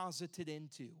deposited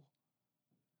into.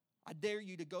 I dare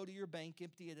you to go to your bank,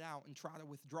 empty it out, and try to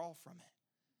withdraw from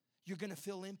it. You're going to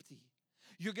feel empty.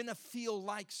 You're going to feel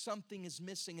like something is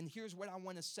missing. And here's what I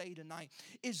want to say tonight,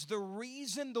 is the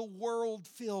reason the world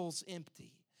feels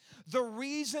empty, the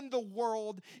reason the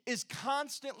world is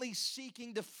constantly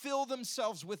seeking to fill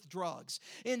themselves with drugs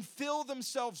and fill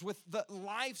themselves with the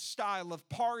lifestyle of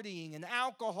partying and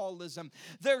alcoholism,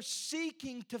 they're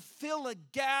seeking to fill a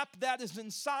gap that is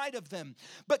inside of them.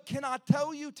 But can I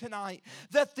tell you tonight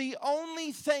that the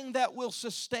only thing that will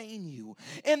sustain you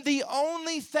and the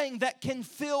only thing that can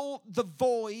fill the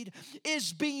void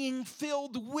is being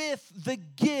filled with the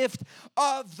gift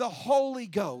of the Holy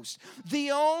Ghost.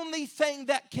 The only thing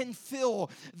that can fill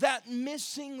that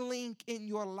missing link in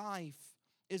your life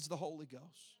is the Holy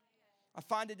Ghost. I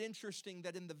find it interesting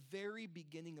that in the very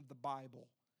beginning of the Bible,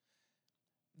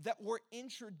 that we're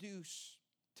introduced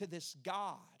to this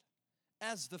God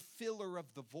as the filler of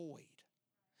the void.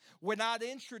 We're not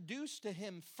introduced to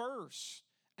Him first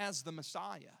as the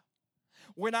Messiah.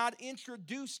 We're not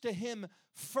introduced to Him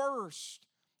first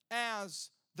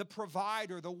as the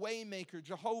provider, the waymaker,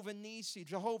 Jehovah Nisi,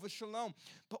 Jehovah Shalom.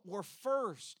 But we're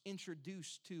first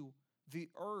introduced to the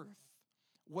earth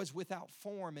was without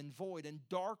form and void, and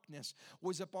darkness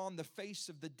was upon the face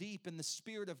of the deep, and the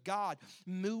Spirit of God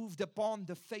moved upon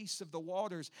the face of the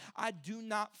waters. I do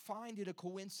not find it a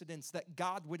coincidence that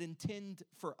God would intend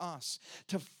for us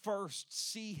to first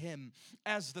see Him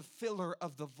as the filler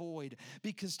of the void,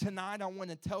 because tonight I want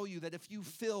to tell you that if you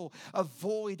feel a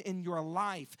void in your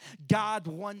life, God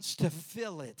wants to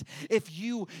fill it. If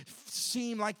you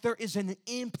seem like there is an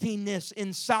emptiness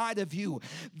inside of you,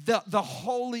 the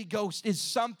Holy Ghost is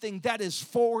something that is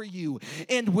for you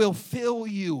and will fill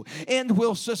you and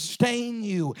will sustain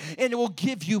you and it will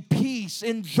give you peace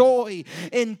and joy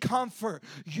and comfort.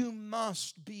 You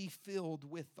must be filled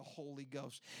with the Holy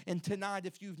Ghost. And tonight,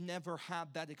 if you've never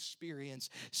had that experience,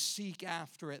 seek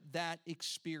after it. That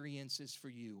experience is for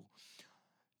you.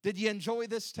 Did you enjoy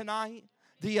this tonight?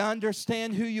 Do you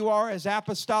understand who you are as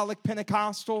apostolic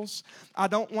Pentecostals? I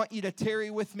don't want you to tarry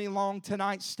with me long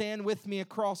tonight. Stand with me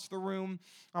across the room.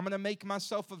 I'm going to make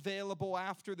myself available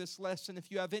after this lesson. If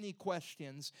you have any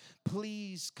questions,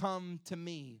 please come to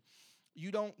me.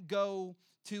 You don't go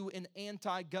to an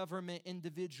anti-government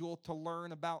individual to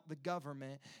learn about the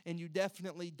government, and you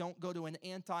definitely don't go to an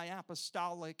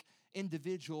anti-apostolic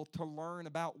individual to learn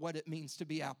about what it means to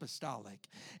be apostolic.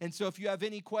 And so if you have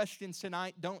any questions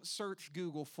tonight, don't search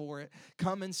Google for it.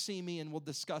 Come and see me and we'll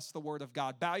discuss the Word of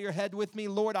God. Bow your head with me.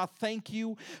 Lord, I thank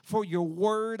you for your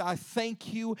Word. I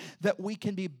thank you that we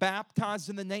can be baptized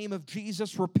in the name of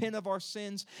Jesus, repent of our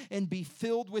sins, and be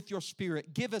filled with your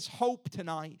Spirit. Give us hope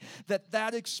tonight that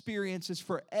that experience is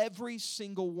for every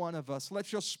single one of us.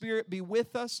 Let your Spirit be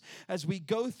with us as we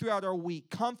go throughout our week,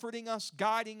 comforting us,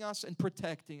 guiding us, and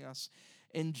protecting us.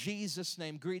 In Jesus'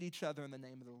 name, greet each other in the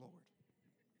name of the Lord.